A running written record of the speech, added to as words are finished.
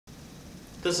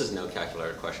This is no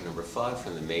calculator question number 5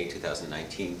 from the May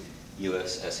 2019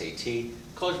 US SAT.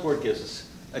 College Board gives us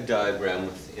a diagram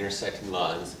with intersecting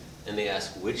lines, and they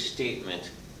ask which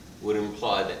statement would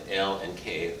imply that L and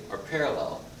K are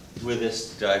parallel, where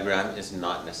this diagram is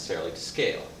not necessarily to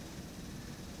scale.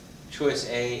 Choice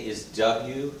A is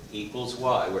W equals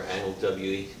Y, where angle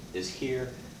W is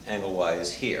here, angle Y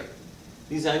is here.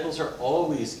 These angles are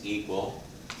always equal,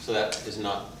 so that is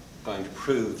not going to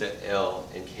prove that L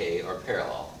and K are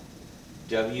parallel.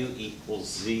 W equals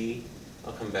Z,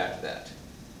 I'll come back to that.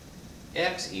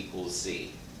 X equals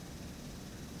Z.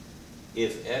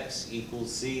 If X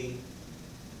equals Z,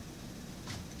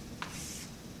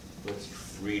 let's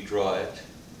redraw it.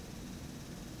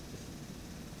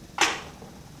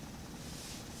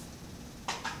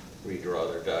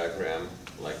 Redraw their diagram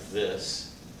like this,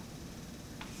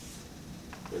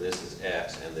 where this is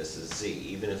X and this is Z.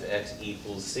 Even if X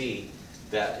equals Z,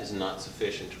 that is not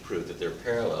sufficient to prove that they're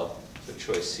parallel, so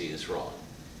choice C is wrong.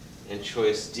 In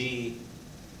choice D,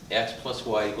 X plus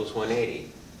Y equals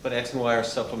 180. But X and Y are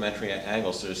supplementary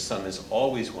angles, so their sum is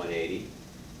always 180.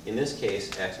 In this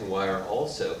case, X and Y are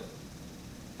also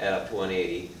add up to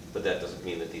 180, but that doesn't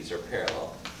mean that these are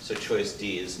parallel. So choice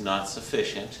D is not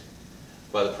sufficient.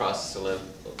 By the process of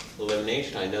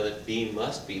elimination, I know that B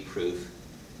must be proof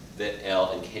that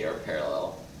L and K are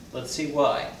parallel. Let's see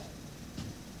why.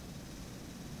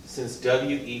 Since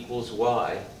W equals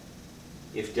Y,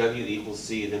 if W equals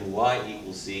Z, then Y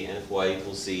equals Z, and if Y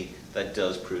equals Z, that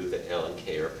does prove that L and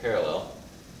K are parallel.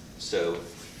 So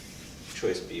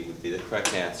choice B would be the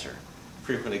correct answer.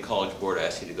 Frequently, College Board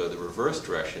asks you to go the reverse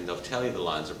direction. They'll tell you the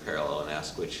lines are parallel and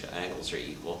ask which angles are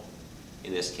equal.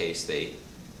 In this case, they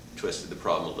twisted the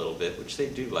problem a little bit, which they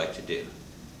do like to do.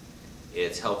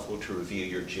 It's helpful to review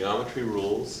your geometry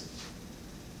rules.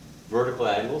 Vertical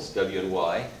angles, W and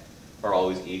Y, are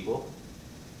always equal.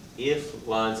 If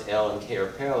lines L and K are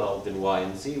parallel, then Y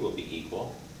and Z will be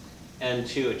equal. And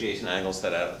two adjacent angles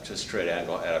that add up to a straight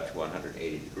angle add up to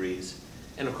 180 degrees.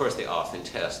 And of course, they often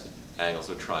test angles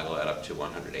of a triangle add up to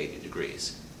 180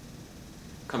 degrees.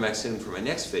 Come back soon for my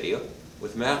next video.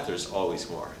 With math, there's always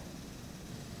more.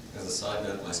 As a side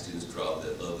note, my students draw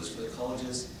the logos for their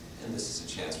colleges, and this is a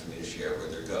chance for me to share where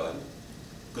they're going.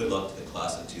 Good luck to the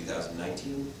class of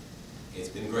 2019. It's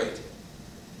been great.